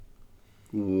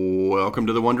Welcome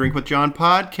to the One Drink with John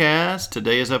podcast.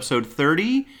 Today is episode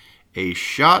 30, A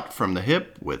Shot from the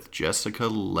Hip with Jessica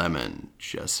Lemon.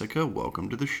 Jessica, welcome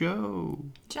to the show.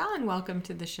 John, welcome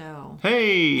to the show.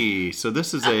 Hey, so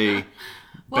this is a...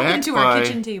 Welcome to our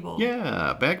kitchen table.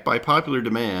 Yeah, backed by popular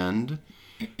demand,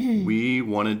 we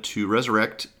wanted to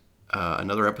resurrect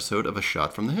another episode of A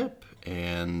Shot from the Hip.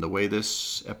 And the way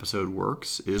this episode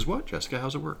works is what, Jessica?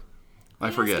 How's it work?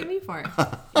 I forget. Me for it.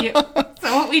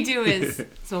 So what we do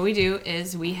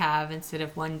is we have, instead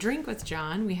of one drink with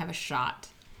John, we have a shot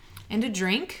and a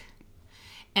drink,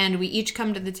 and we each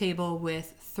come to the table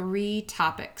with 3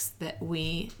 topics that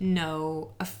we know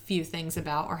a few things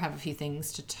about or have a few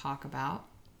things to talk about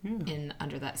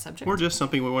under that subject, or just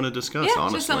something we want to discuss.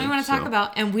 Honestly, just something we want to talk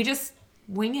about, and we just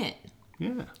wing it.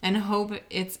 Yeah. And hope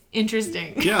it's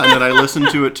interesting. Yeah, and then I listen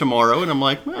to it tomorrow, and I'm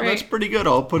like, well, that's pretty good.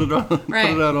 I'll put it on, put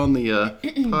it out on the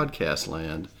podcast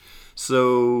land.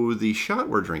 So the shot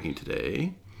we're drinking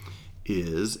today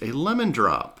is a lemon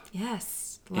drop.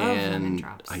 Yes, love lemon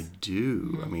drops. I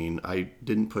do. I mean, I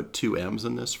didn't put 2 M's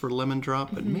in this for lemon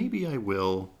drop, but maybe I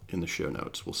will in the show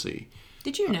notes. We'll see.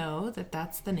 Did you know that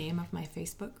that's the name of my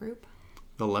Facebook group?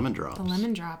 The Lemon Drops. The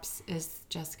Lemon Drops is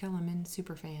Jessica Lemon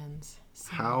Superfans.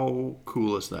 So. How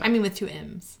cool is that? I mean, with 2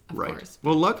 M's, of course.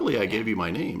 Well, luckily I gave you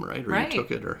my name, right? Or right. You took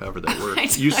it, or however that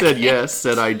works. You said yes,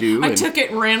 said I do. I took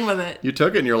it and ran with it. You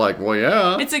took it and you're like, well,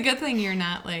 yeah. It's a good thing you're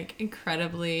not,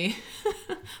 incredibly,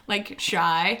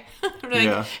 shy.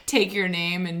 Take your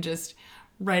name and just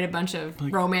write a bunch of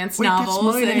romance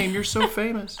novels. That's my name. You're so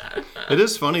famous. It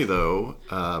is funny, though,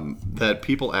 that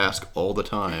people ask all the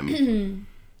time.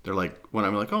 They're like, when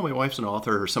I'm like, oh, my wife's an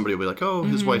author, or somebody will be like, oh,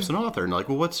 his wife's an author. And they're like,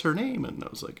 well, what's her name? And I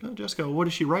was like, oh, Jessica, what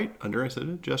does she write under? I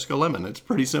said, Jessica Lemon. It's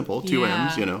pretty simple. 2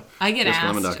 M's, I get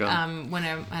asked when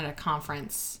I'm at a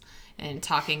conference and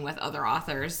talking with other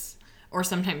authors, or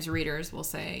sometimes readers will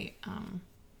say,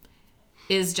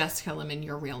 is Jessica Lemon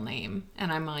your real name?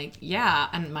 And I'm like, yeah.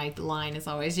 And my line is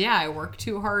always, yeah, I worked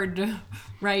too hard to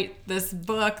write this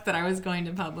book that I was going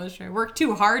to publish. I worked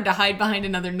too hard to hide behind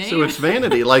another name. So it's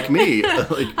vanity, like me.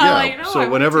 So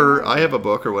whenever I have a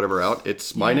book or whatever out,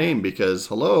 it's my name because,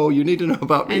 hello, you need to know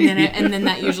about me. And then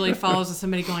that usually follows with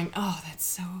somebody going, oh, that's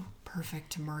so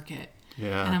perfect to market.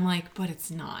 Yeah. And I'm like, but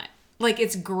it's not.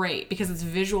 It's great because it's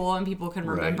visual and people can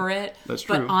remember it. That's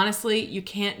true. But honestly, you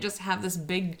can't just have this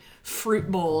big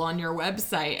fruit bowl on your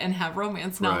website and have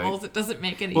romance novels. It doesn't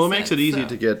make any sense. Well, it makes it easy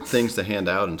to get things to hand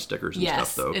out and stickers and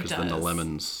stuff, though, because then the does.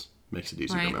 lemons makes it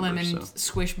easy to remember. Lemon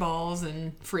squish balls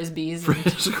and frisbees.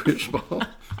 Squish ball.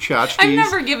 Tchotchkes. I've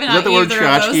never given out either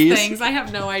of those things. I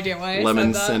have no idea why I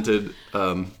lemon said that.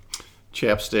 Lemon-scented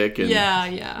chapstick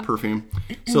and perfume.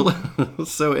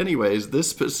 So anyways, this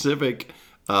specific...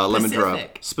 lemon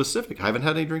drop. Specific. I haven't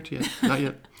had any drink yet. Not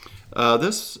yet.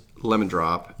 This lemon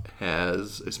drop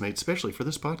is made specially for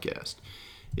this podcast.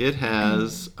 It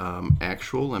has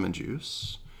actual lemon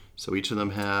juice. So each of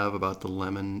them have about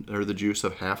the juice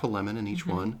of half a lemon in each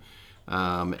one.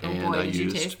 Did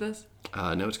you taste this?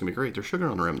 No, it's gonna be great. There's sugar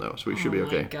on the rim though, so we should be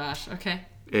okay. Oh my gosh. Okay.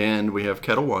 And we have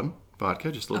Kettle One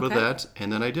vodka, just a little bit of that,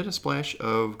 and then I did a splash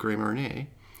of Grey Marnier.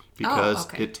 Because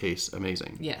it tastes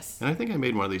amazing. Yes. And I think I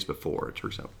made one of these before. It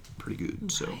turns out pretty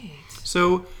good.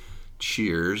 So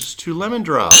cheers to Lemon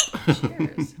Drop.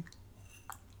 Cheers.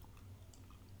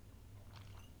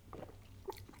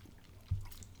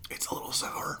 It's a little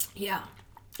sour. Yeah.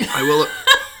 I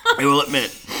will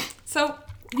admit. So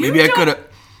maybe I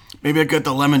cut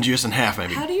the lemon juice in half.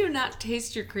 Maybe. How do you not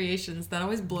taste your creations? That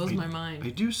always blows my mind. I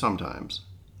do sometimes,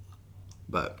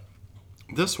 but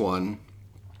this one.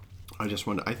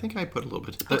 I think I put a little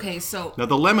bit. Okay, so... Now,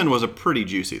 the lemon was a pretty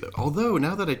juicy, though. Although,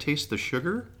 now that I taste the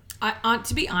sugar...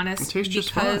 to be honest... It tastes just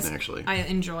fine, actually. I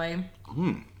enjoy,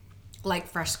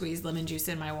 fresh squeezed lemon juice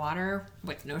in my water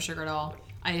with no sugar at all.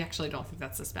 I actually don't think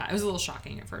that's this bad. It was a little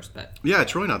shocking at first, but... Yeah,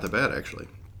 it's really not that bad, actually.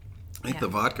 I think the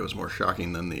vodka was more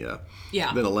shocking than the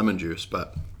lemon juice,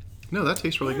 but... No, that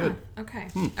tastes really good. Okay.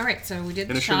 All right, so we did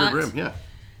the shot. And a sugared rim,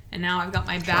 And now I've got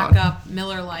my backup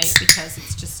Miller Lite because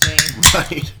it's just a...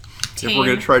 Right. If we're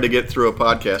going to try to get through a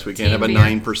podcast, we can't have a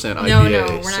 9% IPA. No,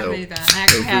 we're not going to do that.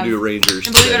 If we do Rangers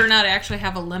and believe it or not, I actually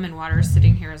have a lemon water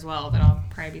sitting here as well that I'll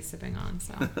probably be sipping on.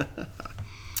 So,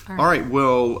 all right.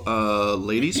 Well,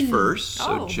 ladies first.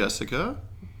 So, Jessica,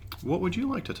 what would you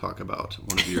like to talk about?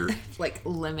 One of your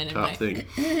lemon top thing.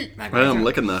 I'm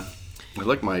licking I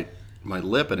licked my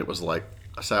lip, and it was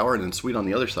sour and then sweet on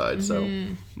the other side. So,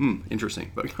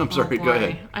 interesting. But I'm sorry. Go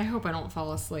ahead. I hope I don't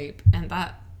fall asleep, and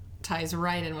that ties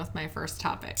right in with my first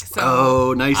topic.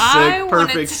 So nice,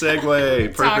 perfect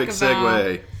segue. Perfect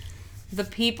segue. The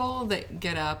people that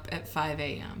get up at 5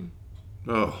 a.m.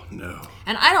 Oh, no.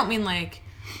 And I don't mean like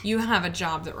you have a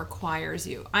job that requires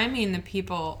you. I mean the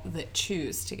people that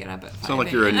choose to get up at 5 It's not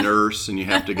like you're a nurse and you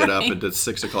have to get up at the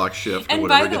 6 o'clock shift or and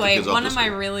whatever. And by the way, one of my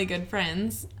really good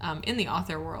friends in the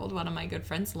author world, one of my good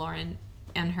friends, Lauren,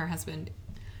 and her husband,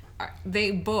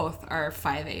 they both are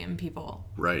 5 a.m. people.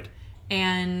 Right.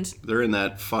 And they're in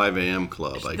that 5 a.m.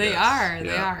 club, I guess. They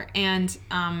are. And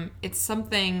it's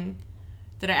something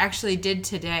that I actually did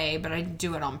today, but I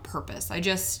do it on purpose. I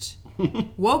just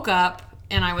woke up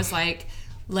and I was like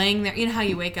laying there. You know how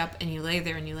you wake up and you lay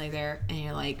there and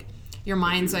you're like, your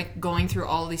mind's like going through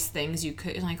all these things you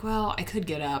could, like, well, I could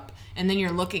get up. And then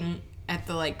you're looking at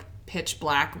the like pitch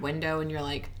black window and you're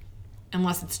like,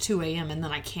 unless it's 2 a.m. and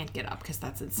then I can't get up because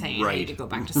that's insane. Right. I need to go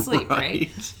back to sleep, right?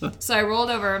 So I rolled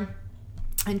over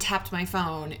and tapped my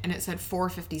phone and it said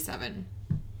 4:57.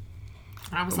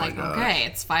 And I was like, okay,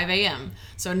 it's 5 a.m.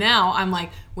 So now I'm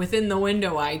like within the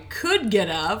window I could get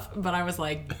up, but I was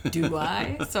like, do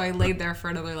I? So I laid there for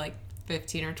another like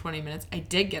 15 or 20 minutes. I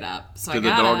did get up. So did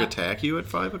the dog attack you at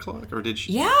 5 o'clock or did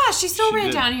she? Yeah, she still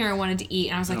ran down here and wanted to eat.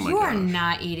 And I was like, are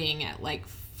not eating at like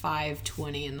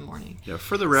 5:20 in the morning. Yeah,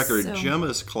 for the record,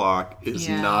 Gemma's clock is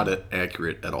not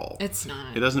accurate at all. It's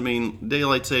not. It doesn't mean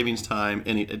daylight savings time.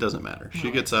 It doesn't matter.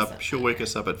 She gets up. She'll wake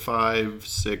us up at 5,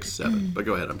 6, 7. But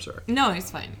go ahead. I'm sorry. No,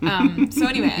 it's fine. So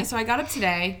anyway, so I got up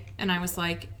today and I was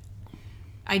like,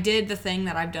 I did the thing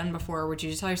that I've done before, which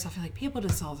you just tell yourself, you're like, people do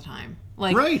this all the time.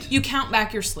 Like, right. You count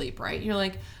back your sleep, right? You're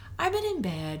like, I've been in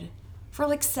bed for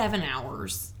like 7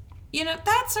 hours. You know,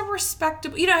 that's a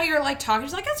respectable, you know how you're like talking,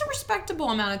 it's like, that's a respectable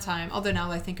amount of time. Although now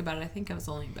that I think about it, I think I was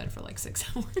only in bed for like 6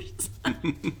 hours.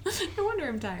 No wonder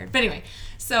I'm tired. But anyway,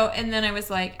 so, and then I was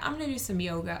like, I'm going to do some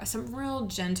yoga, some real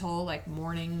gentle, like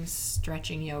morning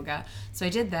stretching yoga. So I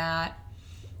did that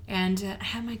and I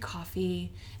had my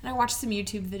coffee and I watched some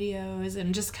YouTube videos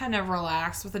and just kind of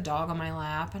relaxed with a dog on my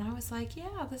lap. And I was like,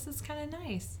 yeah, this is kind of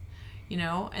nice. You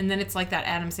know, and then it's like that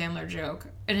Adam Sandler joke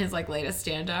in his like latest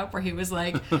stand-up where he was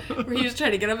like, where he was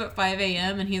trying to get up at 5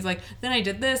 a.m. and he's like, then I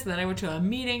did this, and then I went to a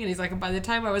meeting, and he's like, and by the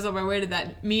time I was on my way to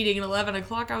that meeting at 11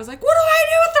 o'clock, I was like, what do I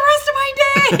do with the rest of my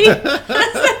day?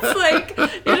 It's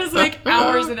like, you're just like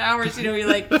hours and hours, you know, you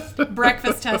like,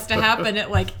 breakfast has to happen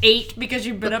at like 8 because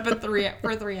you've been up at 3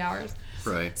 hours.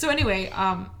 Right. So anyway,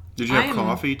 did you have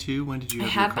coffee too? When did you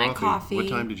have your coffee? I had my coffee. What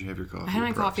time did you have your coffee? I had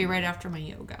my coffee right after my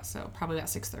yoga, so probably about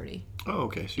 6:30. Oh,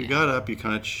 okay. So you got up, you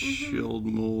kind of chilled,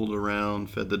 mulled around,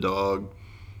 fed the dog.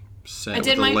 I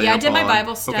did my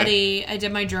Bible study. Okay. I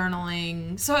did my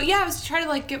journaling. So yeah, I was trying to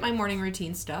like get my morning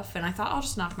routine stuff, and I thought I'll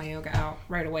just knock my yoga out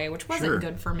right away, which wasn't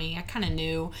good for me. I kind of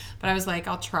knew, but I was like,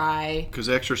 I'll try. Because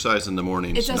exercise in the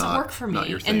morning doesn't work for me,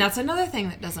 your thing. And that's another thing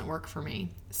that doesn't work for me.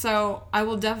 So I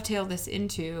will dovetail this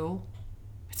into.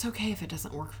 It's okay if it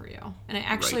doesn't work for you. And I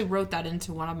actually wrote that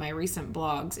into one of my recent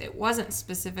blogs. It wasn't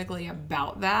specifically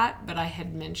about that, but I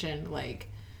had mentioned, like,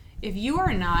 if you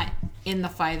are not in the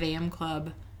 5 a.m.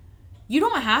 club, you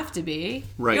don't have to be.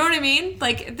 Right. You know what I mean?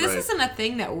 Like, this isn't a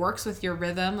thing that works with your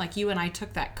rhythm. Like, you and I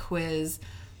took that quiz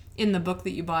in the book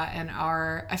that you bought in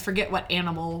our, I forget what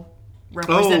animal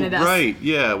represented us. Oh, right.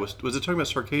 Yeah. Was it talking about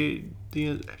circadian?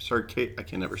 I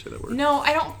can never say that word. No,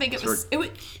 I don't think it was.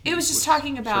 It was just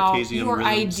talking about your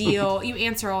rhythms. Ideal. You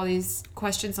answer all these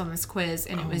questions on this quiz,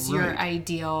 and it was your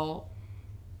ideal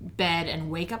bed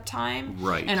and wake up time.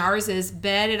 Right. And ours is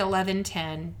bed at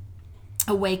 11:10,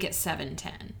 awake at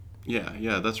 7:10.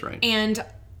 Yeah, that's right. And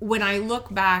when I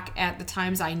look back at the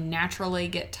times I naturally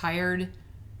get tired,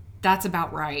 that's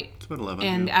about right. It's about 11.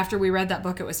 And after we read that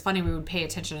book, it was funny. We would pay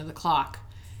attention to the clock,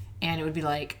 and it would be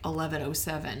like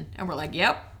 11:07, and we're like,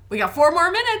 "Yep, we got 4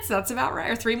 more minutes. That's about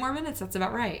right, or 3 more minutes. That's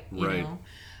about right." You know?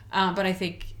 But I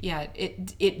think,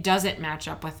 it doesn't match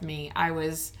up with me. I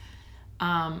was,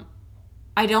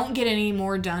 I don't get any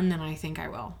more done than I think I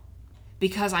will,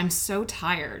 because I'm so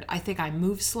tired. I think I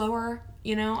move slower.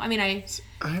 You know, I mean, I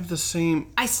have the same.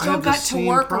 I still got to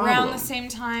work around the same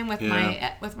time with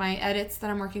my edits that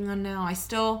I'm working on now. I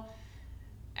still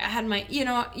had my, you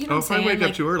know what I'm saying? If I wake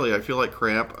up too early, I feel like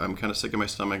crap. I'm kind of sick in my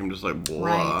stomach. I'm just like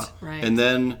blah. Right. And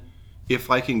then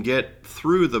if I can get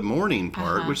through the morning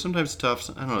part, which sometimes is tough.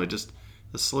 I don't know, just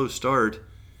the slow start.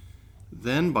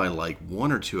 Then by like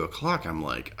 1 or 2 o'clock, I'm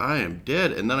like, I am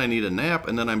dead. And then I need a nap,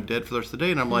 and then I'm dead for the rest of the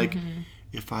day. And I'm like,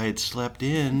 if I had slept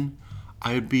in,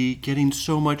 I'd be getting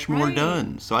so much more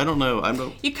done. So I don't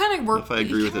know. You kind of work. If I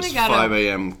agree with this 5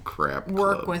 a.m. crap.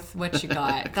 Work with what you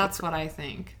got. That's what I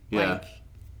think. Yeah. Like,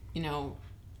 you know,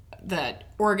 that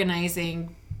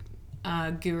organizing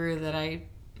guru that I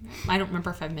don't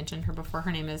remember if I've mentioned her before.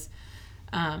 Her name is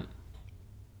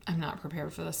I'm not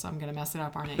prepared for this, so I'm going to mess it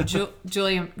up, aren't I?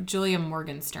 Julia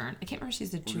Morgenstern. I can't remember if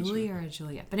she's a Julie or a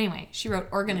Julia. But anyway, she wrote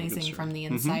Organizing from the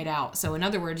Inside Out. So in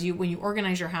other words, when you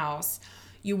organize your house,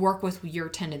 you work with your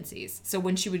tendencies. So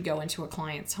when she would go into a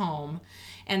client's home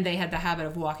and they had the habit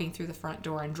of walking through the front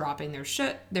door and dropping their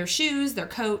shoes, their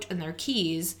coat, and their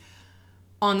keys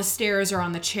on the stairs or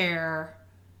on the chair,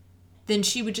 then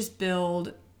she would just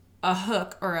build a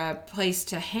hook or a place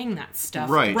to hang that stuff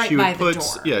right by the door.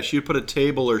 Yeah, she would put a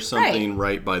table or something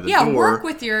right by the door. Yeah, work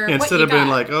with your instead of being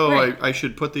like, I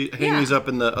should hang these up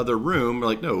in the other room.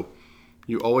 Like, no,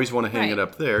 you always want to hang it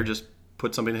up there. Just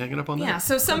put something to hang it up on there. Yeah,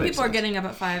 so some people are getting up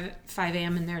at 5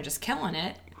 a.m. and they're just killing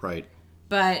it. Right.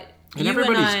 But and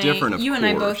everybody's different, of course. You and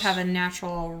I both have a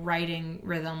natural writing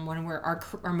rhythm when we're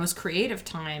our most creative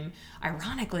time,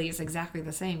 ironically, is exactly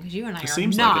the same because you and I are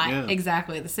not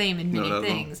exactly the same in many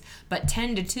things. But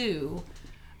 10 to 2,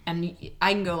 and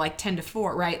I can go like 10 to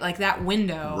 4, right? Like that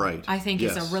window, I think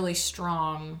is a really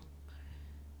strong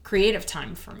creative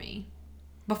time for me.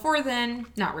 Before then,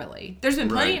 not really. There's been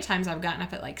plenty of times I've gotten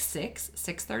up at like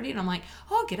 6:30, and I'm like,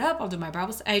 I'll get up, I'll do my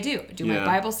Bible study. I do my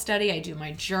Bible study, I do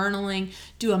my journaling,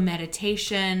 do a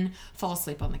meditation, fall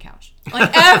asleep on the couch.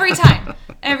 Like every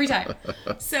time.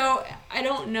 So I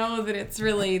don't know that it's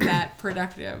really that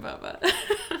productive of it.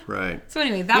 Right. So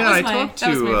anyway, that was my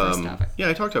first topic. Yeah,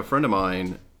 I talked to a friend of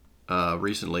mine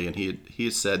recently, and he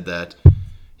said that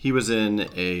he was in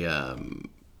a...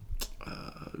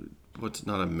 what's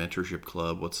not a mentorship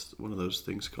club? What's one of those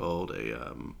things called?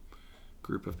 A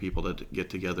group of people that get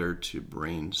together to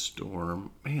brainstorm.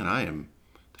 Man, I am...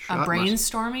 A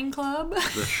brainstorming club?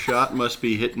 The shot must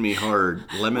be hitting me hard.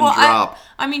 Lemon drop.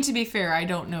 I mean, to be fair, I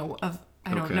don't know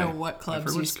what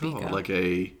clubs you speak of. Like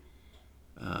a...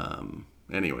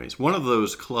 anyways, one of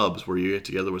those clubs where you get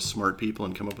together with smart people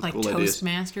and come up with like cool ideas.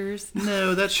 Like Toastmasters?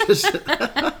 No, that's just...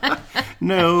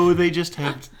 No, they just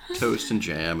have toast and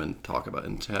jam and talk about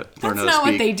and learn how to speak. That's not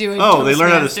what they do in Toastmasters. They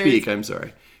learn how to speak. I'm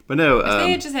sorry. But no... If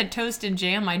they had just had toast and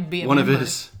jam, I'd be a one member. Of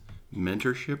his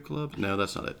mentorship clubs? No,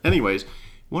 that's not it. Anyways,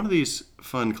 one of these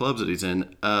fun clubs that he's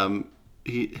in,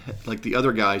 he, like the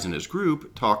other guys in his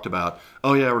group, talked about,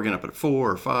 we're getting up at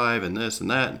 4 or 5 and this and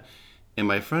that. And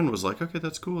my friend was like, okay,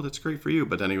 that's cool. That's great for you.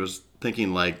 But then he was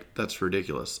thinking like, that's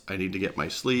ridiculous. I need to get my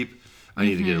sleep. I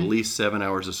need to get at least 7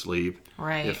 hours of sleep,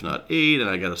 if not 8, and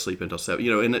I got to sleep until 7.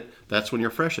 And that's when you're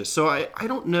freshest. So I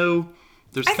don't know.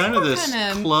 There's kind of this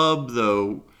club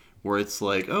though, where it's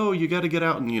like, you got to get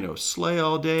out and slay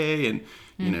all day,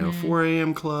 and 4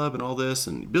 a.m. club and all this,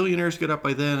 and billionaires get up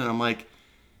by then, and I'm like,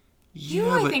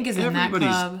 I think is in that club.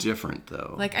 Everybody's different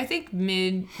though. Like I think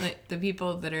the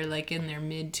people that are like in their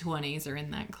mid-20s are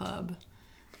in that club.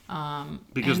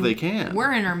 Because they can.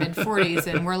 We're in our mid-40s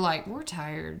and we're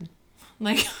tired.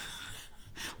 Like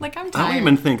I'm tired. I don't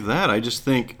even think that. I just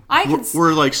think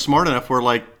we're like smart enough. We're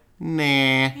like,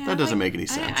 that doesn't make any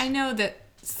sense. I know that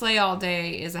slay all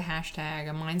day is a hashtag,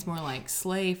 and mine's more like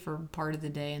slay for part of the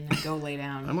day and then go lay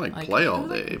down. I'm like play all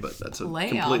day, but that's a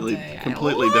completely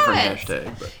different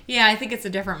hashtag. But. Yeah, I think it's a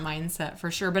different mindset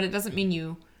for sure, but it doesn't mean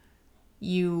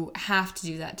you have to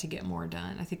do that to get more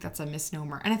done. I think that's a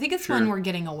misnomer. And I think it's one we're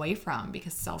getting away from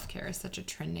because self-care is such a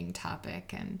trending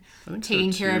topic, and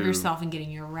taking care of yourself and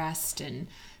getting your rest and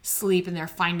sleep. And they're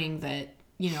finding that,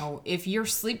 if you're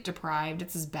sleep deprived,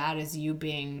 it's as bad as you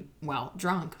being,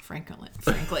 drunk, frankly.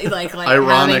 Like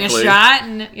having a shot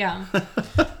and,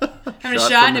 having a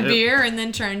shot and a beer and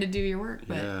then trying to do your work.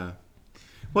 But. Yeah.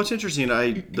 Well, it's interesting.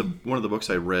 One of the books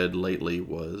I read lately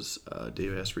was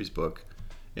Dave Asprey's book.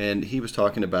 And he was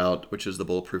talking about, which is the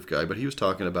Bulletproof Guy, but he was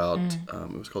talking about,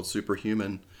 it was called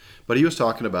Superhuman. But he was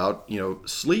talking about,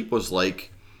 sleep was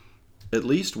like, at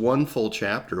least one full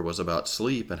chapter was about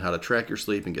sleep and how to track your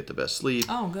sleep and get the best sleep.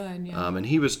 Oh, good, yeah. And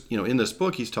he was, in this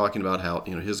book, he's talking about how,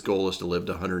 his goal is to live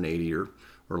to 180 or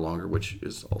longer, which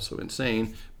is also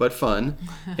insane, but fun.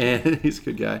 And he's a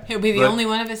good guy. He'll be the only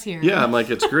one of us here. Yeah, I'm like,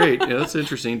 it's great. That's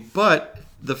interesting. But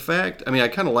the fact, I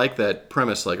kind of like that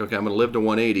premise, like, okay, I'm going to live to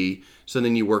 180. So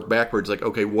then you work backwards, like,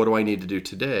 okay, what do I need to do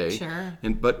today? Sure.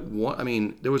 But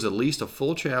there was at least a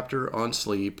full chapter on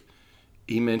sleep.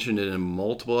 He mentioned it in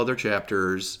multiple other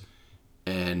chapters.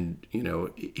 And,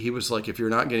 he was like, if you're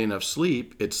not getting enough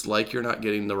sleep, it's like you're not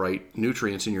getting the right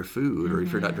nutrients in your food, or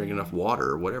if you're not drinking enough water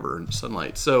or whatever, and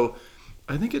sunlight. So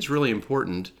I think it's really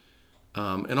important.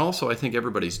 And also, I think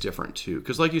everybody's different, too.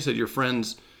 Because like you said, your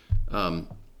friends...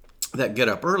 that get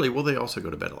up early, they also go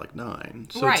to bed at like 9.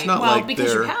 So it's not like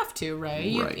because you have to, right?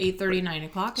 8:30, 9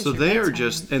 o'clock is so your they are bedtime.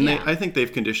 just, and I think they've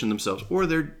conditioned themselves, or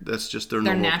that's just their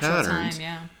normal natural patterns. Time,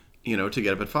 yeah. to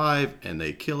get up at 5 and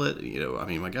they kill it. I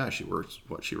mean, my gosh,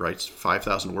 she writes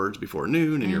 5,000 words before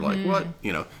noon, and you're like, what?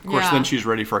 Of course, then she's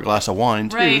ready for a glass of wine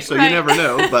too, so you never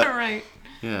know. But right.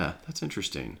 Yeah, that's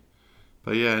interesting.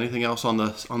 But yeah, anything else on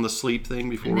the sleep thing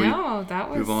before we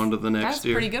move on to the next? That's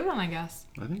a pretty good one, I guess.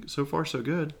 I think so far so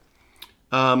good.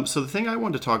 So the thing I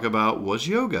wanted to talk about was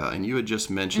yoga, and you had just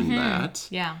mentioned that.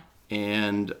 Yeah.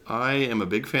 And I am a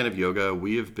big fan of yoga.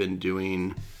 We have been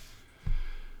doing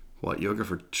yoga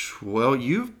for 12.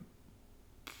 You've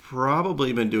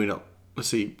probably been doing let's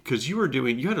see, because you had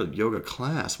a yoga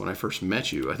class when I first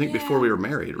met you. I think before we were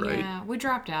married, right? Yeah, we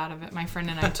dropped out of it. My friend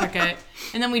and I took it,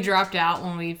 and then we dropped out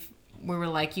when we were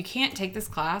like, you can't take this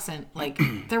class, and like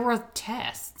there were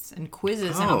tests and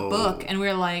quizzes and a book, and we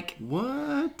were like,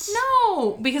 what?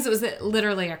 No, because it was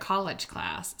literally a college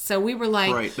class. So we were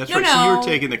like, right, that's right. So you were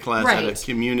taking the class at a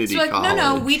community college.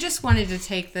 No, we just wanted to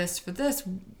take this for this.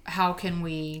 How can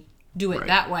we do it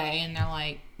that way? And they're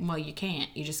like, well, you can't.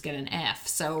 You just get an F.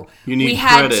 So we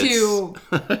had credits. to,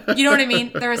 you know what I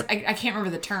mean? There was, I can't remember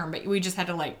the term, but we just had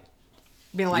to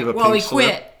be like, well, we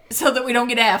quit so that we don't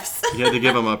get Fs. You had to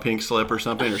give them a pink slip or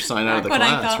something, or sign out of the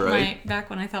class, right? Back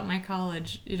when I thought my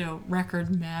college,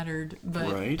 record mattered.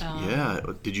 But, right? Yeah.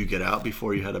 Did you get out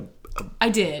before you had a I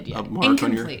did, yeah.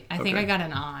 Incomplete. I think I got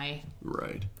an I.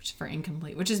 Right. Which is for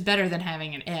incomplete, which is better than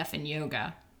having an F in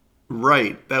yoga.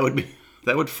 Right. That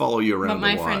would follow you around. But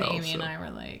my a friend while, Amy and I were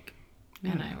like,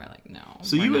 no.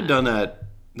 So you had done that.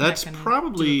 That's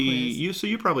probably you. So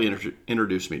you probably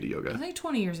introduced me to yoga. I think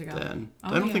 20 years ago. Then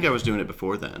I don't think I was doing it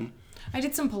before then. I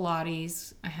did some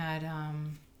Pilates. I had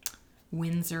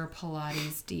Windsor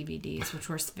Pilates DVDs, which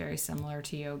were very similar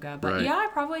to yoga. But yeah, I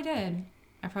probably did.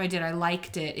 I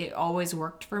liked it. It always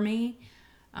worked for me.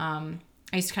 I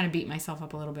used to kind of beat myself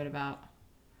up a little bit about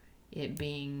it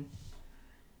being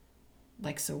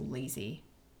so lazy.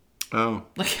 Oh,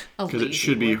 because it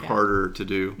should be harder to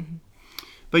do. Mm-hmm.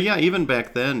 But yeah, even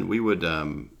back then we would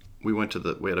we had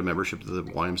a membership to the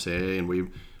YMCA,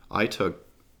 and I took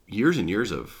years and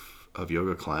years of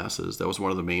yoga classes. That was one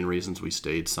of the main reasons we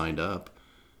stayed signed up.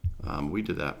 We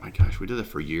did that. My gosh, we did that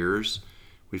for years.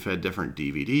 We've had different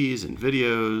DVDs and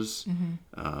videos.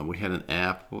 Mm-hmm. We had an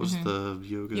app. What was the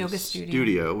yoga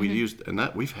studio? We used, and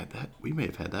that we've had that. We may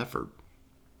have had that for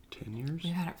 10 years.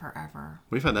 We've had it forever.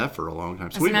 We've had that for a long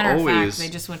time. So As a matter of fact, they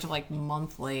just went to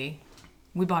monthly.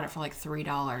 We bought it for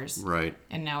 $3. Right.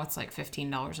 And now it's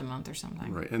 $15 a month or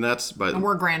something. Right. And that's and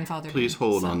we're grandfathered. Please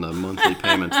hold on the monthly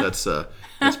payments.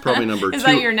 That's probably number 2. Is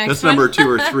that your next That's one? number 2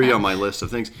 or 3 on my list of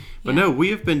things. But no, we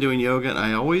have been doing yoga, and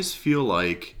I always feel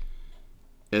like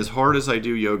as hard as I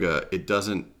do yoga,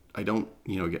 I don't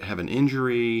have an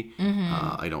injury.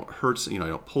 Mm-hmm. I don't hurt, I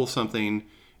don't pull something.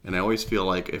 And I always feel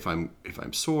like if I'm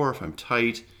sore, if I'm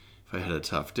tight, if I had a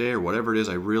tough day or whatever it is,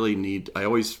 I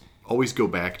always go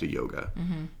back to yoga.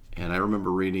 Mm-hmm. And I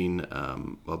remember reading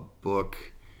a book,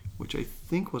 which I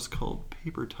think was called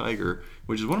Paper Tiger,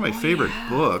 which is one of my favorite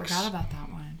books. I forgot about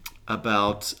that one.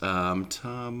 About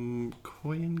Tom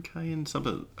Coyan,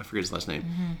 something, I forget his last name.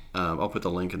 Mm-hmm. I'll put the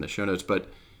link in the show notes. But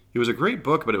it was a great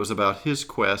book, but it was about his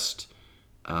quest,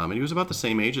 and he was about the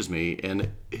same age as me,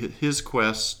 and his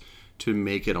quest to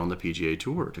make it on the PGA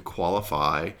Tour, to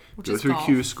qualify, go through golf,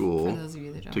 Q school, for those of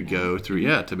you that don't know. Go through,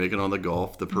 to make it on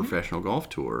the professional golf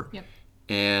tour. Yep.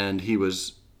 And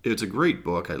it's a great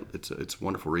book. It's a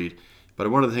wonderful read.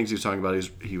 But one of the things he was talking about is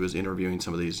he was interviewing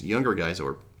some of these younger guys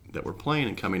that were playing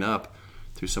and coming up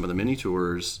through some of the mini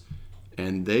tours,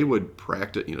 and they would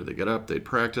practice, they get up, they'd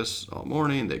practice all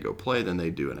morning, they'd go play, then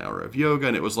they'd do an hour of yoga,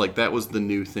 and it was like that was the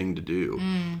new thing to do.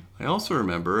 I also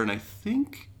remember, and I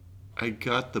think I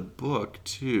got the book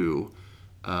too.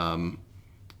 It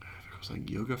was like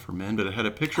Yoga for Men, but it had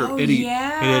a picture of Eddie.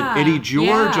 Yeah. It had Eddie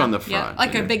George on the front,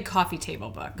 like a big coffee table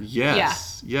book.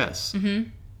 Yes. Mm-hmm.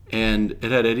 And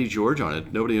it had Eddie George on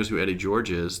it. Nobody knows who Eddie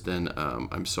George is. Then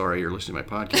I'm sorry you're listening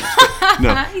to my podcast.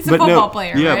 No, he's a football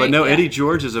player. Yeah, right? But no, Eddie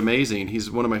George is amazing.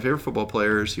 He's one of my favorite football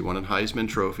players. He won a Heisman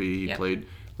Trophy. He played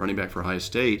running back for Ohio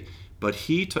State, but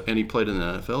he played in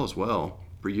the NFL as well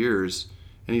for years.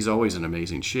 And he's always in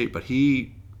amazing shape. But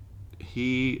he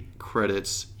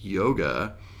credits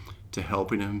yoga to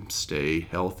helping him stay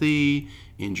healthy,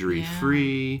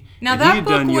 injury-free. Now and that he had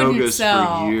book done wouldn't yogas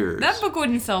sell. For years. That book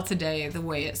wouldn't sell today the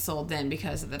way it sold then,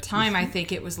 because at the time I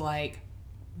think it was like,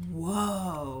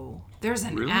 whoa, there's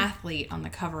an athlete on the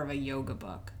cover of a yoga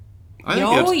book. I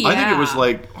think it was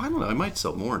like, I don't know, it might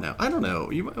sell more now. I don't know.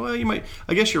 You might.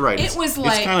 I guess you're right. It was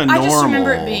it's kind of I normal. just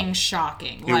remember it being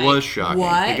shocking. It was shocking.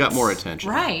 What? It got more attention.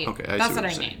 Right. Okay, that's what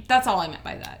I mean. That's all I meant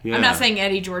by that. Yeah. I'm not saying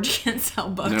Eddie George can't sell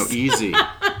books. No, easy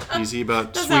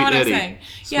about that's sweet not what Eddie. I'm saying.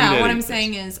 Sweet Eddie. What I'm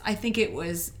saying is I think it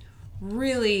was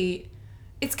really,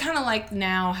 it's kind of like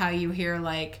now how you hear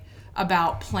like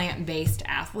about plant-based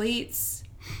athletes.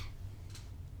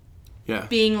 Yeah.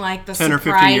 Being like the 10 or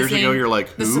 15 years ago, you're like,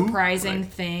 who? The surprising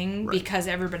thing, because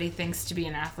everybody thinks to be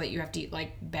an athlete, you have to eat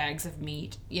like bags of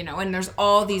meat, you know, and there's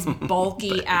all these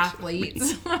bulky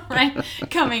athletes, right,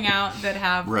 coming out that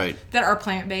have, that are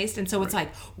plant-based. And so it's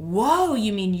like, whoa,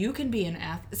 you mean you can be an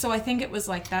athlete? So I think it was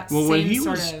like that same sort of when he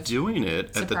was doing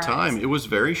it at the time, it was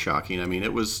very shocking. I mean,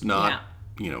 it was not,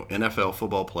 you know, NFL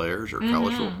football players or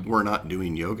college were not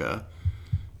doing yoga.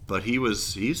 But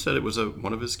he said it was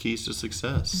one of his keys to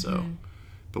success. So,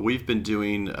 but we've been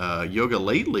doing yoga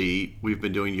lately. We've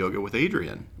been doing yoga with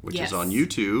Adrienne, which is on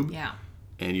YouTube. Yeah.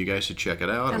 And you guys should check it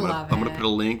out. I'm going to put a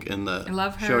link in the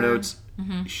show notes.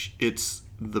 It's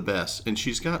the best. And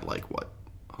she's got like, what,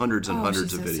 hundreds and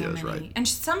hundreds of videos, so right? And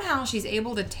somehow she's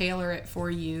able to tailor it for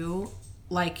you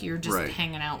like you're just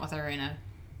hanging out with her in a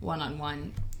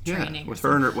one-on-one training. With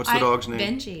her and her, what's the dog's name?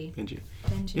 Benji.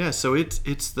 Yeah, so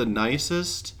it's the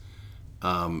nicest.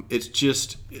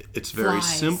 It's very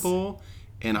simple.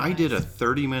 And I did a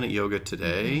 30-minute yoga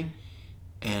today,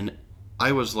 and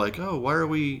I was like, oh, why are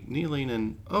we kneeling?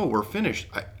 And, oh, we're finished.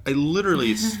 I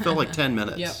literally, it felt like 10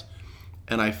 minutes. Yep.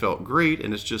 And I felt great,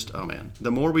 and it's just, oh, man.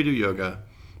 The more we do yoga,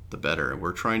 the better. And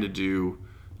we're trying to do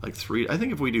like 3. I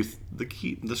think if we do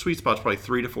the sweet spot's probably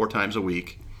 3 to 4 times a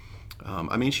week.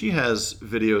 I mean, she has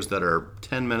videos that are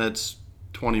 10 minutes,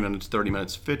 20 minutes, 30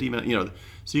 minutes, 50 minutes, you know,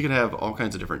 so you can have all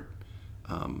kinds of different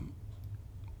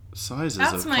sizes of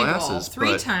classes. That's my goal.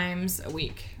 3 times a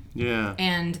week. Yeah.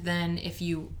 And then if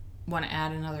you want to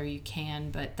add another, you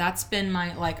can. But that's been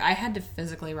my, like, I had to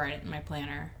physically write it in my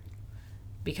planner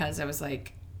because I was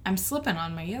like, I'm slipping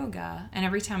on my yoga. And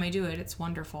every time I do it, it's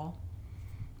wonderful.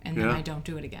 And then I don't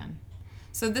do it again.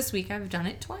 So this week I've done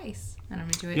it twice. And I'm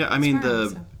going to do it I mean,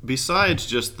 besides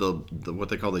just the what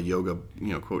they call the yoga, you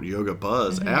know, quote, yoga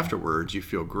buzz afterwards, you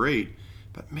feel great.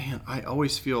 But man, I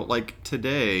always feel like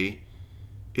today,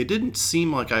 it didn't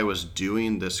seem like I was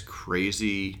doing this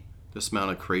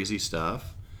amount of crazy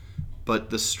stuff. But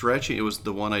the stretching, it was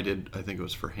the one I did, I think it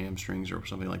was for hamstrings or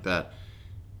something like that.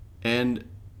 And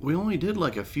we only did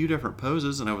like a few different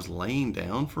poses, and I was laying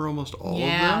down for almost all of them.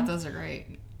 Yeah, those are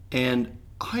great. And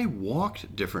I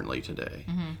walked differently today.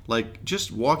 Like,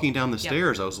 just walking down the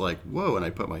stairs, I was like, whoa, and I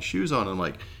put my shoes on, and I'm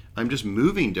like, I'm just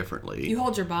moving differently. You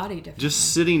hold your body differently.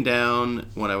 Just sitting down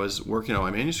when I was working on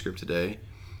my manuscript today,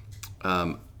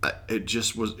 it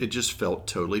just felt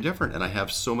totally different, and I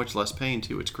have so much less pain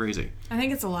too. It's crazy. I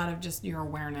think it's a lot of just your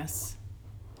awareness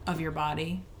of your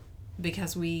body,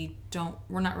 because we're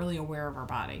not really aware of our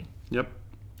body. Yep.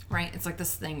 Right? It's like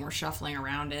this thing we're shuffling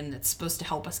around in that's supposed to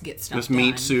help us get stuff done. This done.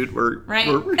 meat suit we're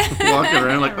walking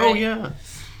around like, oh yeah.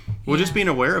 Well, just being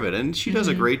aware of it. And she does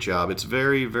a great job. It's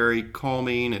very, very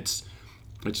calming. It's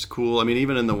cool. I mean,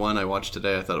 even in the one I watched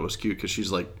today, I thought it was cute because she's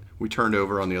like, we turned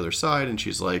over on the other side and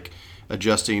she's like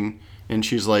adjusting. And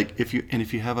she's like, if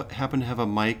you happen to have a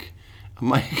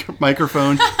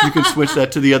microphone, you can switch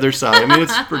that to the other side. I mean,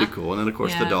 it's pretty cool. And then, of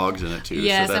course, the dog's in it, too.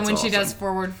 Yes, so and when awesome. she does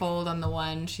forward fold on the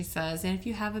one, she says, and if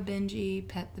you have a Benji,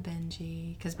 pet the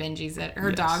Benji. Because Benji's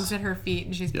dog's at her feet,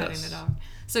 and she's petting the dog.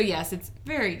 So, yes, it's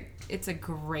a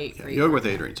great Yoga with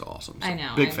Adrienne's awesome. So I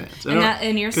know. Big fans.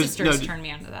 And your sisters turned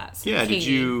me onto that. So yeah, did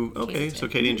you? Okay, so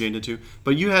Katie and Jane did, too.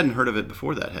 But you hadn't heard of it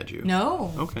before that, had you?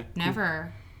 No. Okay.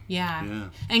 Never. Cool. Yeah.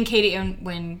 And Katie,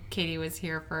 when Katie was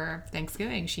here for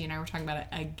Thanksgiving, she and I were talking about it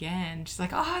again. She's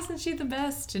like, oh, isn't she the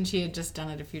best? And she had just done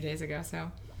it a few days ago,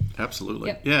 so. Absolutely.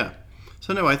 Yep. Yeah.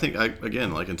 So, no, I think,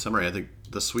 again, like in summary, I think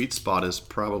the sweet spot is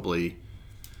probably,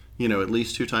 you know, at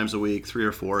least 2 times a week. 3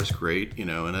 or 4 is great, you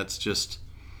know, and that's just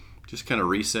kind of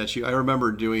resets you. I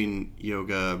remember doing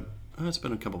yoga, it's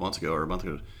been a couple months ago or a month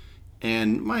ago,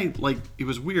 and it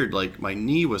was weird, like my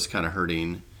knee was kind of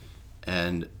hurting.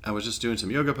 And I was just doing some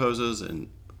yoga poses, and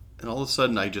all of a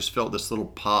sudden I just felt this little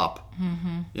pop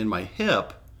in my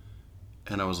hip,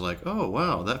 and I was like, oh,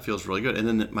 wow, that feels really good. And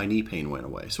then my knee pain went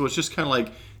away. So it's just kind of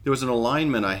like there was an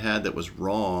alignment I had that was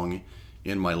wrong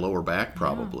in my lower back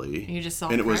probably. You just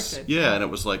self-corrected. And it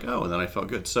was like, oh, and then I felt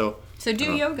good. So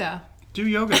do yoga. Do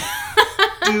yoga.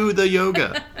 Do the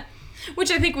yoga.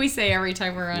 Which I think we say every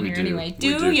time we're on here anyway.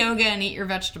 Do yoga and eat your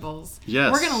vegetables.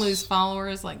 Yes. We're going to lose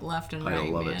followers like left and right, I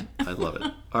love it. I love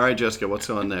it. All right, Jessica, what's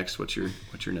on next? What's your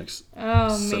next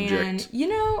subject? Man. You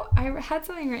know, I had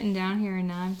something written down here and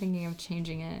now I'm thinking of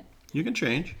changing it. You can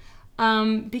change.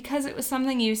 Because it was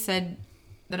something you said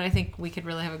that I think we could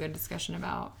really have a good discussion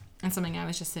about, and something I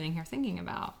was just sitting here thinking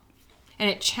about. And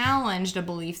it challenged a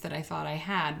belief that I thought I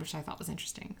had, which I thought was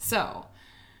interesting. So,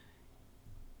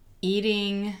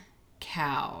 eating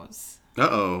cows.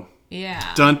 Uh-oh.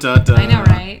 Yeah. Dun, dun, dun. I know,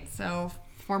 right? So,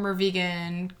 former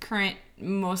vegan, current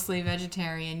mostly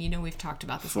vegetarian. You know, we've talked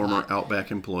about this Former Outback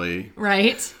employee.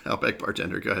 Right. Outback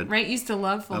bartender. Go ahead. Right. Used to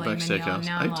love filet mignon.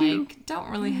 Now I'm don't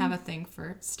really have a thing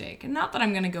for steak. And not that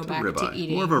I'm going to go back to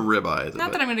eating. More of a ribeye.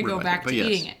 Not that I'm going to go back to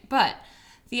eating it. But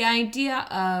the idea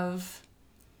of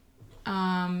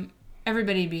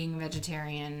everybody being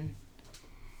vegetarian,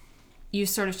 you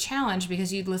sort of challenge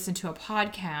because you'd listen to a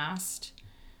podcast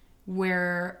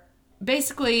where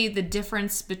basically the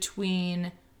difference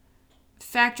between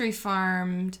factory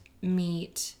farmed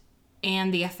meat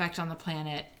and the effect on the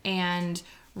planet and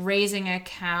raising a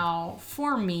cow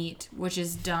for meat, which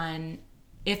is done,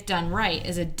 if done right,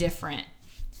 is a different.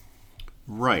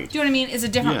 Right. Do you know what I mean? Is a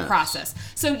different process.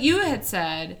 So you had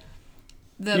said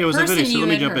it was a video. So let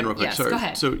me jump in real quick. Yes, Sorry. go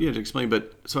ahead. So to explain,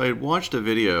 so I had watched a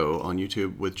video on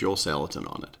YouTube with Joel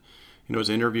Salatin on it. It was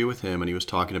an interview with him, and he was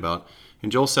talking about,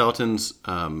 and Joel Salatin's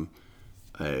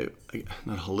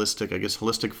not holistic, I guess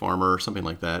holistic farmer or something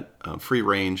like that, free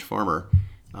range farmer.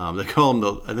 They call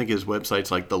him I think his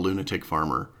website's like the Lunatic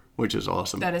Farmer, which is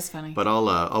awesome. That is funny. But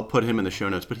I'll put him in the show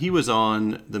notes. But he was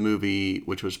on the movie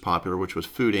which was popular, which was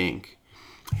Food Inc.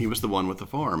 He was the one with the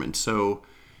farm, and so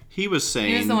he was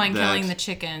saying he was the one killing the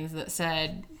chickens that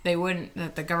said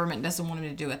that the government doesn't want him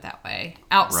to do it that way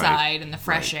outside in the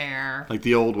fresh air, like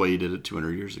the old way you did it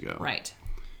 200 years ago. Right.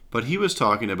 But he was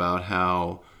talking about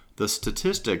how the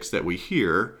statistics that we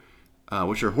hear,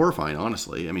 which are horrifying,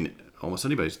 honestly. I mean, almost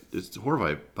anybody is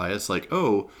horrified by it. It's like,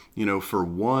 for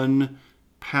 1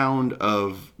 pound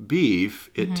of beef,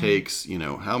 it takes,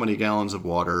 how many gallons of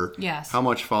water, how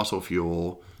much fossil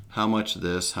fuel, how much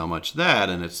this, how much that.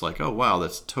 And it's like, oh, wow,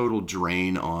 that's total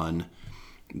drain on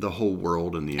the whole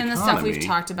world and the economy. And the stuff we've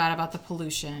talked about the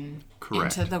pollution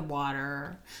into the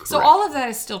water. Correct. So all of that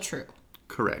is still true.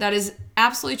 Correct. That is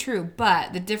absolutely true,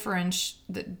 but the differentiation.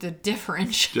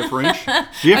 Differentiation.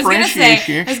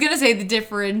 I was gonna say the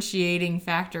differentiating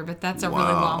factor, but that's a really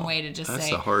long way to just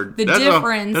say.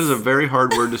 That is a very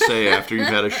hard word to say after you've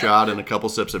had a shot and a couple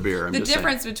sips of beer. The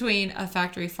difference between a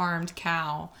factory farmed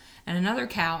cow and another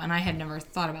cow, and I had never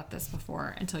thought about this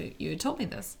before until you had told me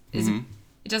this, is it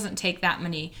doesn't take that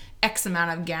many X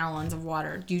amount of gallons of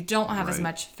water. You don't have as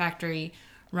much factory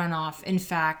runoff. In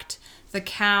fact, the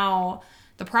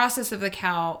process of the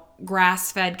cow,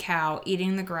 grass-fed cow,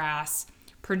 eating the grass,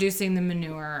 producing the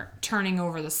manure, turning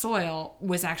over the soil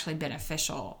was actually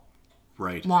beneficial.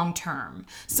 Right. Long term.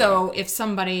 So if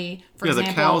somebody, for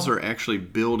example, the cows are actually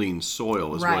building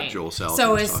soil, is what Joel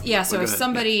Salatin was talking about. So if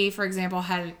somebody, for example,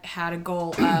 had a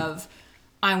goal of,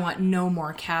 I want no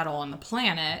more cattle on the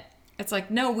planet, it's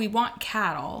like, no, we want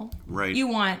cattle. Right. You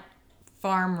want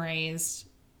farm raised.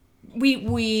 Free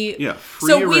range.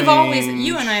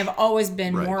 You and I have always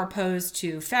been more opposed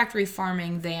to factory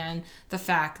farming than the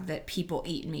fact that people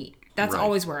eat meat. That's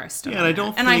always where I stood.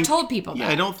 Yeah, and I told people that. Yeah,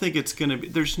 I don't think it's going to be.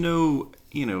 There's no,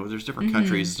 there's different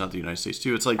countries. It's not the United States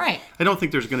too. It's like I don't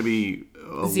think there's going to be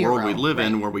a world we live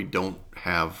in where we don't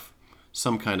have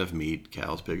some kind of meat,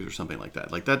 cows, pigs, or something like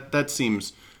that. Like that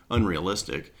seems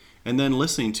unrealistic. And then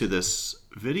listening to this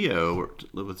video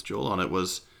with Joel on it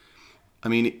was,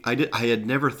 I had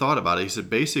never thought about it. He said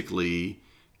basically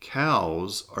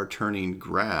cows are turning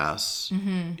grass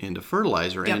into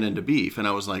fertilizer and into beef. And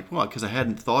I was like, well, because I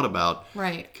hadn't thought about,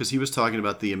 because he was talking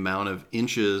about the amount of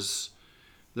inches.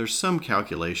 There's some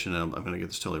calculation, and I'm going to get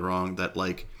this totally wrong, that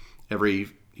like every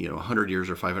 100 years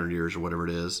or 500 years or whatever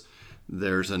it is,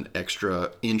 there's an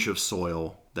extra inch of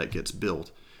soil that gets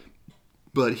built.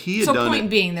 But he had done point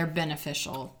being they're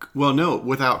beneficial. Well, no,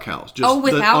 without cows. Just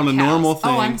on a normal thing.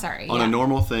 Oh, I'm sorry. On a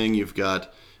normal thing, you've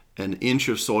got an inch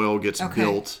of soil gets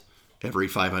built every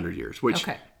 500 years, which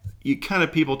you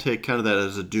people take kind of that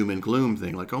as a doom and gloom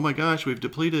thing. Like, oh my gosh, we've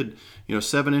depleted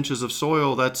 7 inches of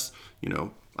soil. That's I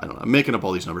don't know. I'm making up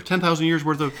all these numbers. 10,000 years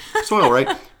worth of soil, right?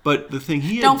 But the thing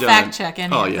he had done. Don't fact check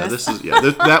any of this.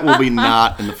 That will be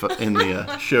not in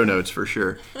the show notes for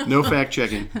sure. No fact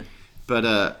checking.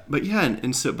 But he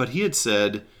had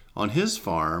said on his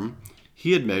farm,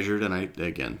 he had measured, and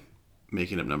again,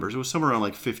 making up numbers, it was somewhere around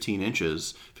like 18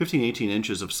 inches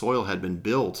of soil had been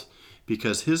built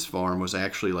because his farm was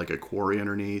actually like a quarry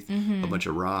underneath, a bunch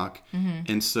of rock.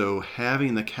 And so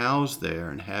having the cows there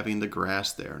and having the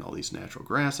grass there and all these natural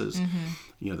grasses,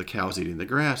 the cows eating the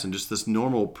grass and just this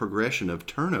normal progression of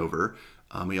turnover.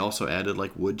 We also added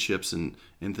like wood chips and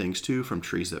things too from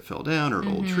trees that fell down or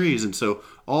old trees. And so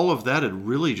all of that had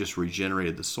really just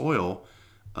regenerated the soil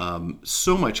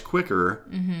so much quicker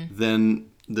than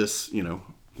this,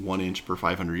 1 inch per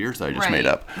 500 years that I just made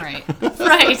up. Right.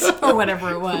 Or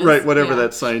whatever it was. Right, whatever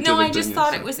that scientific thing is. No, I just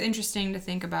thought it was interesting to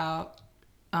think about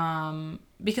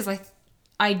because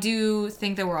I do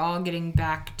think that we're all getting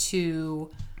back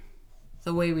to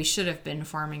the way we should have been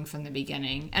farming from the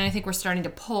beginning. And I think we're starting to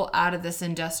pull out of this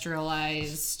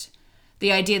industrialized,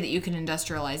 the idea that you can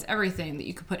industrialize everything, that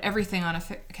you could put everything on a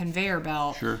conveyor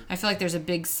belt. Sure. I feel like there's a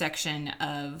big section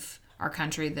of our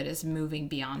country that is moving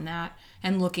beyond that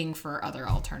and looking for other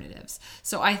alternatives.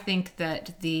 So I think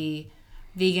that the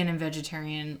vegan and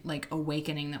vegetarian like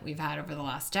awakening that we've had over the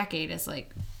last decade is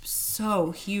like so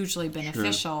hugely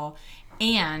beneficial. Sure.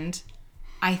 And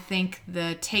I think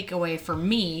the takeaway for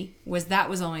me was that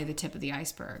was only the tip of the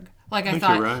iceberg. Like I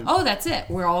thought, right. Oh, that's it.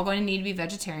 We're all going to need to be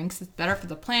vegetarian because it's better for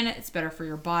the planet. It's better for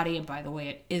your body. And by the way,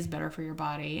 it is better for your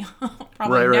body.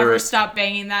 Probably never stop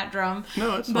banging that drum.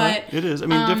 No, it's fine. It is. I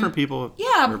mean, different people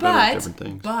are better at different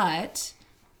things.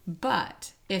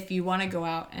 But if you want to go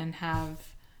out and have,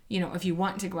 if you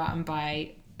want to go out and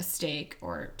buy a steak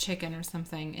or chicken or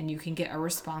something and you can get a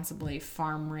responsibly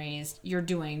farm raised, you're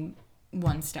doing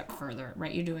one step further,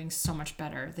 right? You're doing so much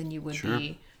better than you would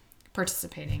be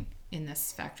participating in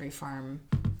this factory farm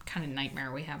kind of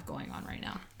nightmare we have going on right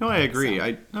now. No, I agree.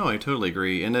 So. I totally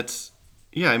agree. And it's,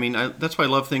 I mean, that's why I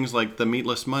love things like the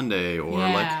Meatless Monday or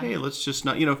like, hey, let's just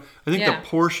not, I think the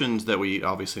portions that we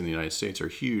obviously in the United States are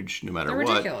huge no matter what.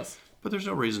 They're ridiculous. But there's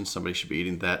no reason somebody should be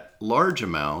eating that large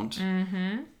amount.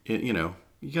 Mm-hmm. You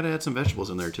got to add some vegetables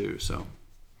in there too, so.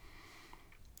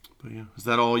 But yeah, is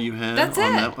that all you had? That's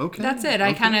on it. That? Okay. That's it.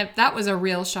 Okay. That was a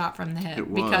real shot from the hip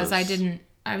because I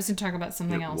was going to talk about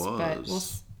something else, but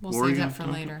we'll save that for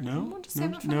later. No, we'll just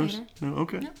save it for later. No,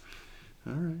 okay. No.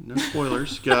 All right, no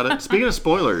spoilers. Got it. Speaking of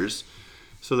spoilers,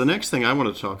 so the next thing I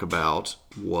want to talk about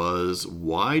was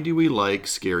why do we like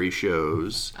scary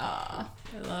shows? I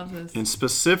love this. And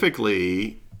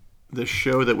specifically, the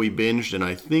show that we binged in,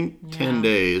 I think, 10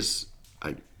 days.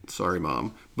 Sorry,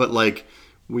 Mom. But,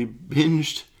 we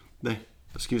binged The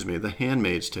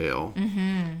Handmaid's Tale.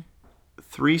 Mm-hmm.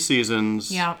 3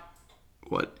 seasons. Yeah.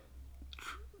 What?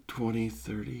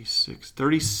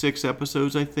 36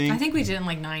 episodes, I think. I think we did it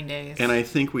in 9 days. And I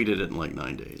think we did it in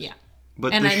 9 days. Yeah.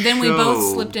 But then we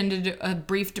both slipped into a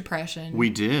brief depression. We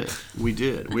did.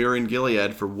 We were in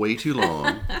Gilead for way too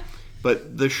long.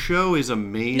 But the show is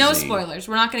amazing. No spoilers.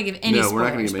 We're not going to give any spoilers. No, we're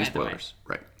not going to give any spoilers.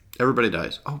 Right. Everybody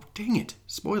dies. Oh, dang it.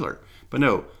 Spoiler. But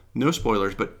no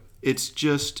spoilers. But it's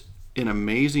just an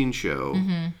amazing show.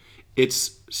 Mm-hmm.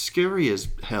 It's scary as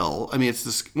hell. I mean,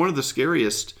 it's one of the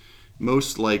scariest,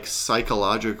 most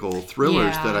psychological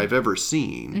thrillers that I've ever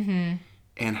seen. Mm-hmm.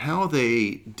 And how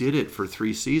they did it for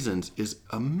 3 seasons is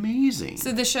amazing.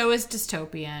 So the show is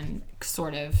dystopian,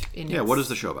 sort of. What is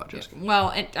the show about, Jessica?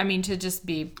 Well, to just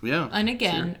be... Yeah. And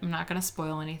again, I'm not going to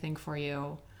spoil anything for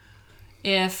you.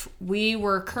 If we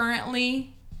were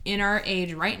currently, in our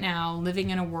age right now, living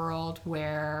in a world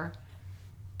where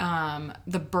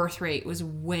the birth rate was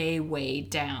way, way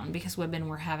down because women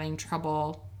were having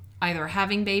trouble either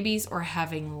having babies or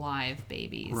having live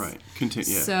babies. Right.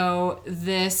 Continue. Yeah. So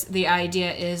the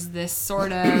idea is this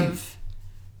sort of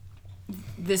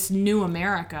this new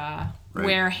America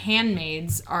where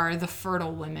handmaids are the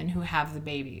fertile women who have the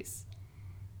babies.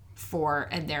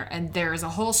 And there is a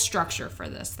whole structure for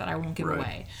this that I won't give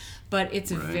away. But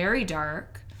it's very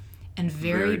dark and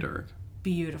very dark.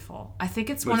 Beautiful. I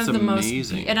think it's one of the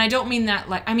amazing. Most, and I don't mean that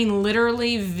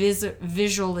literally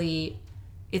visually.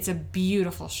 It's a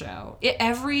beautiful show.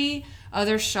 Every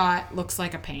other shot looks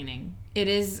like a painting. It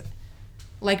is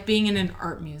like being in an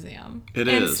art museum. It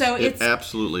is. So it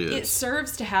absolutely is. It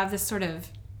serves to have this sort of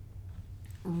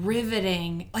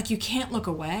riveting, you can't look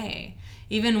away,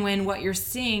 even when what you're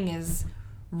seeing is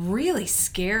really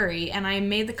scary. And I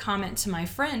made the comment to my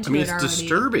friend who it's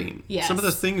disturbing. Yes. Some of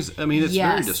the things, it's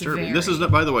very disturbing. Very. This is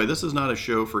not, by the way, this is not a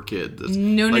show for kids.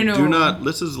 No. Do not,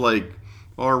 this is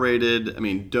R-rated. I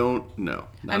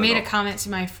made a comment to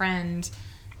my friend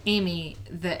Amy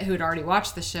who had already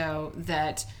watched the show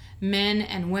that men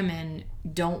and women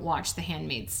don't watch The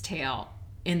Handmaid's Tale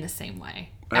in the same way.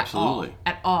 Absolutely.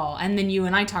 At all. And then you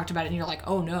and I talked about it and you're like,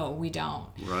 oh no, we don't.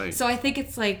 Right. So I think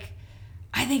it's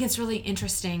really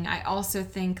interesting. I also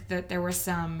think that there were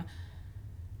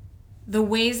the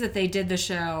ways that they did the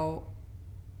show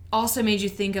also made you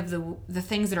think of the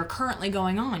things that are currently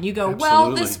going on. You go,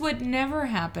 well, this would never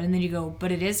happen. And then you go,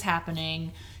 but it is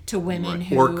happening to women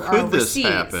who are overseas. Or could this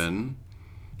happen?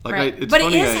 But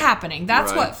it is happening.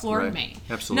 That's what floored me.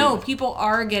 Absolutely. No, people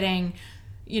are getting,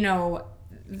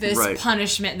 this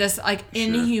punishment, this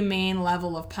inhumane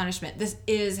level of punishment. This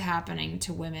is happening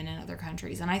to women in other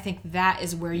countries. And I think that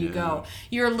is where you go.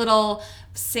 Your little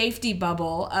safety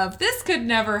bubble of this could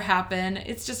never happen.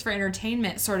 It's just for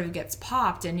entertainment sort of gets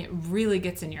popped and it really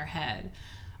gets in your head.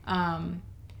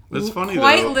 It's funny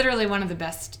quite though. Literally one of the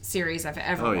best series I've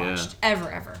ever watched. Yeah.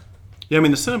 Ever. Yeah, I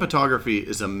mean, the cinematography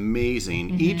is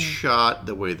amazing. Each shot,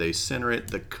 the way they center it,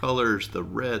 the colors, the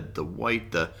red, the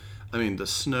white, the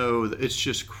snow, it's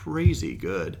just crazy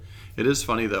good. It is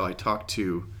funny, though. I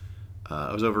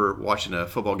was over watching a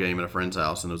football game at a friend's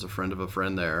house, and there was a friend of a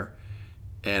friend there.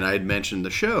 And I had mentioned the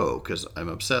show because I'm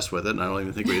obsessed with it, and I don't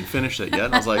even think we had finished it yet.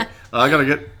 And I was like, I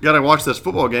gotta watch this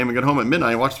football game and get home at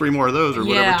midnight and watch 3 more of those or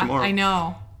whatever tomorrow. I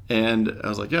know. And I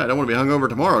was like, I don't want to be hungover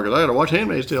tomorrow because I got to watch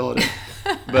Handmaid's Tale.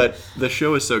 But the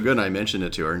show is so good, and I mentioned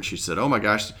it to her, and she said, oh my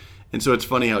gosh. And so it's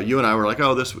funny how you and I were like,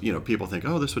 people think,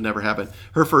 this would never happen.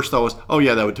 Her first thought was, oh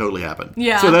yeah, that would totally happen.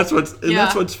 Yeah. So that's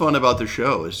what's fun about the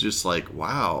show. It's just like,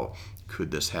 wow,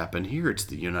 could this happen here? It's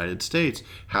the United States.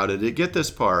 How did it get this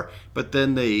far? But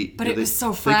then it was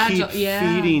so fragile. They keep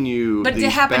feeding you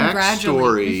these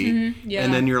backstory,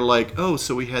 and then you're like, oh,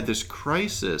 so we had this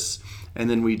crisis, and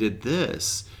then we did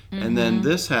this. And then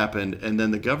this happened, and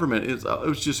then the government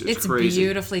it's crazy.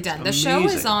 Beautifully done. The show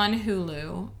is on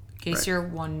Hulu, in case you're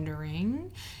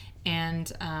wondering,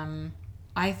 and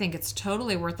I think it's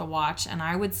totally worth a watch. And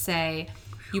I would say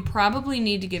you probably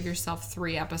need to give yourself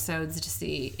 3 episodes to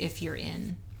see if you're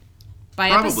in. By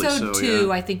episode 2,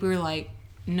 I think we were like,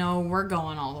 no, we're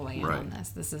going all the way in on this.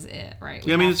 This is it, right?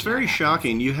 Yeah, I mean, it's very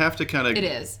shocking. You have to kind of... It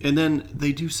is. And then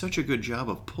they do such a good job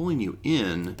of pulling you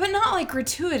in. But not like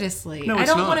gratuitously. No, it's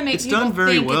not. I don't want to make people done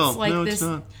very think well. It's like no, this, it's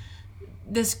not.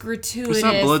 This gratuitous... It's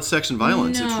not blood, sex, and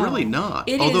violence. No, it's really not.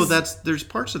 Although there's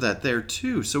parts of that there,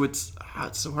 too. So it's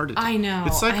so hard to tell. I know.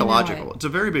 It's psychological. It's a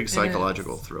very big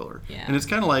psychological thriller. Yeah. And it's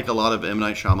kind of like a lot of M.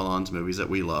 Night Shyamalan's movies that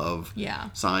we love.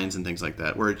 Yeah. Signs and things like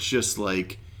that, where it's just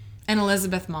like... And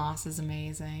Elizabeth Moss is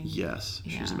amazing. Yes,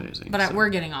 she's amazing. But we're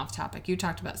getting off topic. You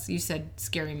said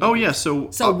scary movies. Oh yeah, so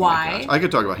why? I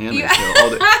could talk about Handmaid's Tale all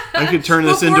day. I could turn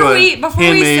this into a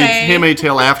Handmaid's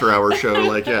Tale after-hour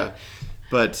show.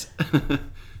 But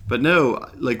no,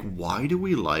 like, why do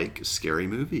we like scary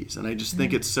movies? And I just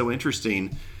think it's so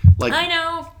interesting. Like, I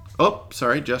know. Oh,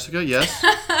 sorry, Jessica. Yes.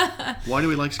 Why do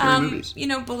we like scary movies?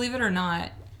 Believe it or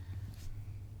not,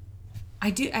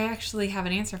 I actually have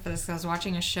an answer for this because I was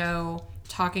watching a show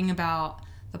talking about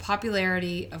the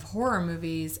popularity of horror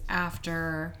movies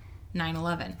after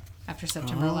 9/11, after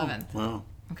September 11th. Wow.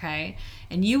 Okay?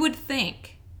 And you would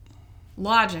think,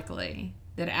 logically,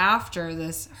 that after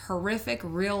this horrific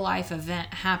real-life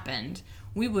event happened,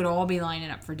 we would all be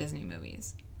lining up for Disney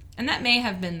movies. And that may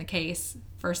have been the case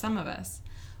for some of us.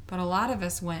 But a lot of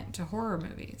us went to horror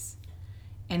movies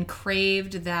and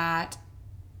craved that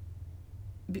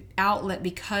outlet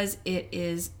because it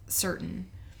is certain.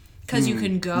 Because you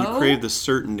can go. You crave the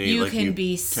certainty. You can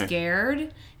be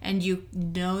scared, and you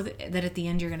know that at the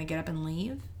end you're going to get up and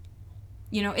leave.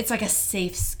 It's like a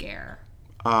safe scare.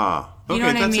 Ah, okay, you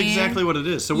know that's exactly what it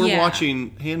is. So we're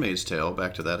watching Handmaid's Tale.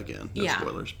 Back to that again. No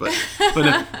spoilers, but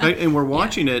and we're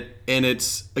watching it, and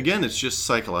it's just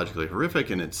psychologically horrific,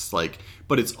 and it's like,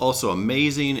 but it's also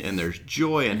amazing, and there's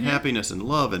joy and happiness and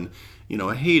love and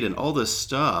hate and all this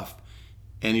stuff.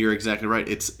 And you're exactly right.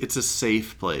 It's a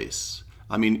safe place.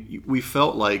 I mean, we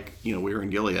felt like we were in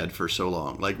Gilead for so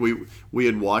long. Like we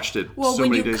had watched it so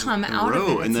many days in a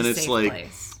row, and then it's like,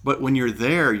 place. But when you're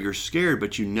there, you're scared,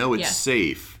 but it's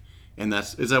safe. And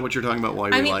is that what you're talking about? Why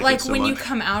you like it so much? Like when you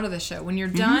come out of the show, when you're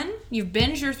done, you've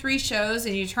binged your 3 shows,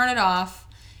 and you turn it off.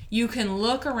 You can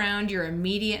look around your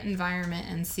immediate environment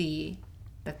and see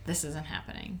that this isn't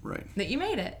happening. Right. That you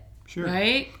made it. Sure.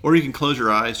 Right? Or you can close your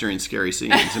eyes during scary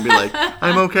scenes and be like,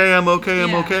 I'm okay.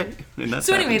 And that's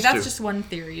so anyway, that's just one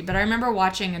theory. But I remember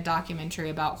watching a documentary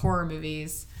about horror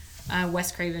movies,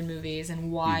 Wes Craven movies,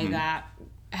 and why that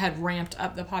had ramped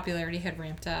up, the popularity had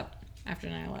ramped up after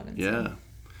 9/11. Yeah. So.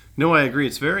 No, I agree.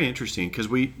 It's very interesting because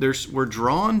we're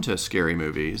drawn to scary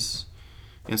movies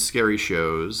and scary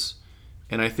shows.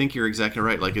 And I think you're exactly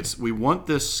right. Like we want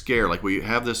this scare, like we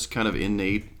have this kind of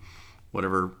innate,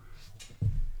 whatever,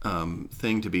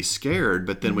 thing to be scared,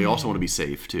 but then we also want to be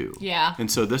safe too. Yeah. And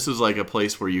so this is like a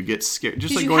place where you get scared.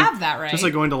 Just like have that, right? Just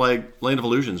like going to like Land of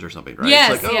Illusions or something, right?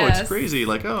 Yes, it's like, it's crazy.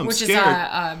 Like, I'm Which scared. Which is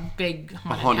a big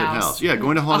haunted house. Yeah,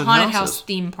 going to haunted houses. A haunted house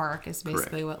theme park is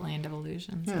basically what Land of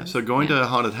Illusions is. So going to a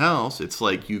haunted house, it's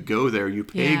like you go there, you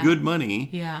pay good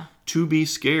money to be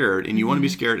scared, and you want to be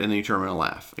scared, and then you turn around and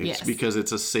laugh. It's because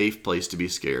it's a safe place to be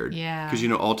scared. Yeah. Because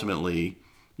ultimately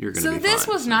you're going to be fine. So this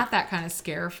was not that kind of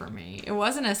scare for me. It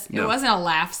wasn't a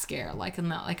laugh scare like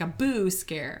a boo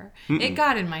scare. Mm-mm. It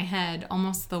got in my head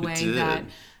almost the way that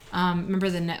remember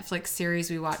the Netflix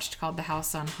series we watched called The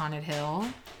House on Haunted Hill?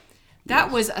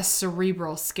 That was a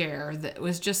cerebral scare that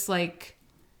was just like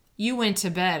you went to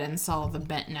bed and saw the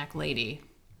bent neck lady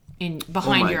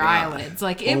behind your eyelids.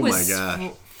 Like, it was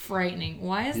frightening.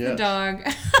 Why is the dog...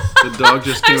 The dog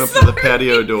just came up to the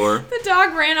patio door. The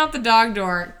dog ran out the dog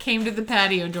door, came to the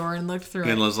patio door, and looked through it.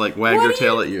 And was like, wagged her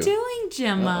tail at you. What are you doing,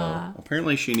 Gemma?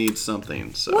 Apparently she needs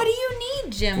something. So. What do you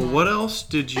need, Gemma? Well, what else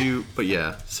did you... But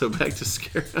yeah, so back to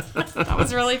scare. That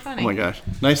was really funny. Oh my gosh.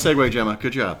 Nice segue, Gemma.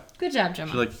 Good job. Good job,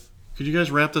 Gemma. She's like, could you guys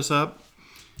wrap this up?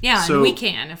 Yeah, so, and we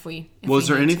can if we... Was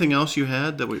there anything else you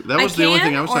had? That was the only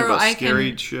thing I was talking about,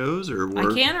 scary shows? Or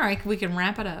I can, or we can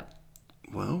wrap it up.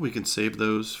 Well, we can save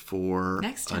those for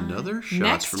another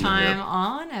Shots from the Hip. Next time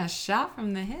on A Shot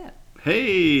from the Hip.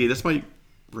 Hey, that's my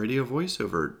radio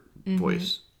voiceover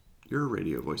voice. Your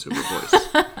radio voiceover voice.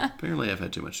 Apparently I've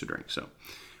had too much to drink, so.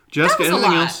 Jessica,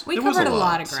 anything else? We covered a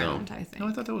lot of ground, I think. No,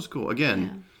 I thought that was cool.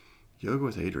 Again, Yoga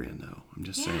with Adriene, though. I'm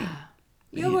just saying.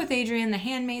 Yoga with Adriene, The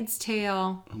Handmaid's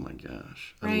Tale. Oh my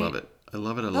gosh. Right? I love it. I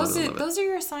love it. I love it. Those are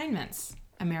your assignments,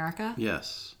 America.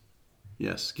 Yes.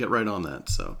 Yes, get right on that.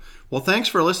 So, well, thanks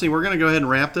for listening. We're going to go ahead and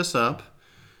wrap this up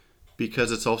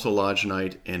because it's also Lodge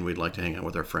night and we'd like to hang out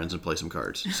with our friends and play some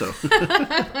cards. So,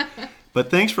 but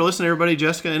thanks for listening, everybody.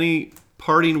 Jessica, any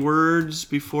parting words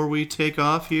before we take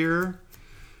off here?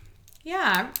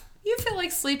 Yeah, you feel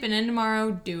like sleeping in tomorrow,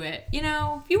 do it. You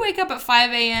know, if you wake up at 5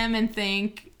 a.m. and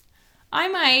think, I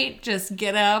might just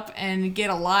get up and get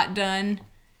a lot done,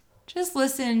 just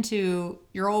listen to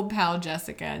your old pal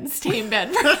Jessica and stay in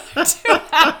bed for 2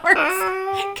 hours.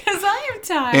 Because I am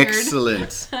tired.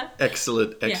 Excellent.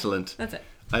 Yeah, that's it.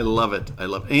 I love it.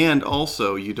 And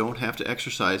also, you don't have to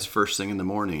exercise first thing in the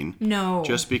morning. No.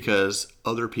 Just because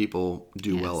other people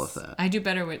do well with that. I do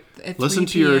better with listen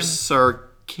to your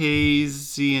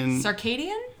circadian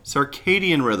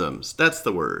rhythms. That's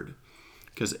the word.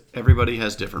 Because everybody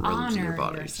has different rhythms in their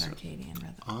body. Honor your circadian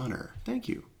rhythm. Honor. Thank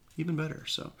you. Even better.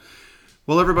 So,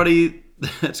 well, everybody,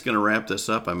 that's going to wrap this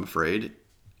up, I'm afraid.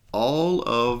 All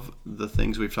of the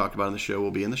things we've talked about in the show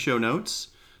will be in the show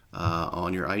notes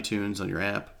on your iTunes, on your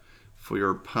app for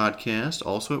your podcast,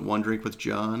 also at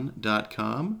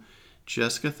onedrinkwithjohn.com.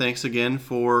 Jessica, thanks again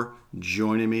for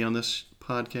joining me on this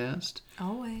podcast.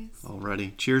 Always.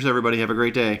 Alrighty. Cheers, everybody. Have a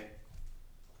great day.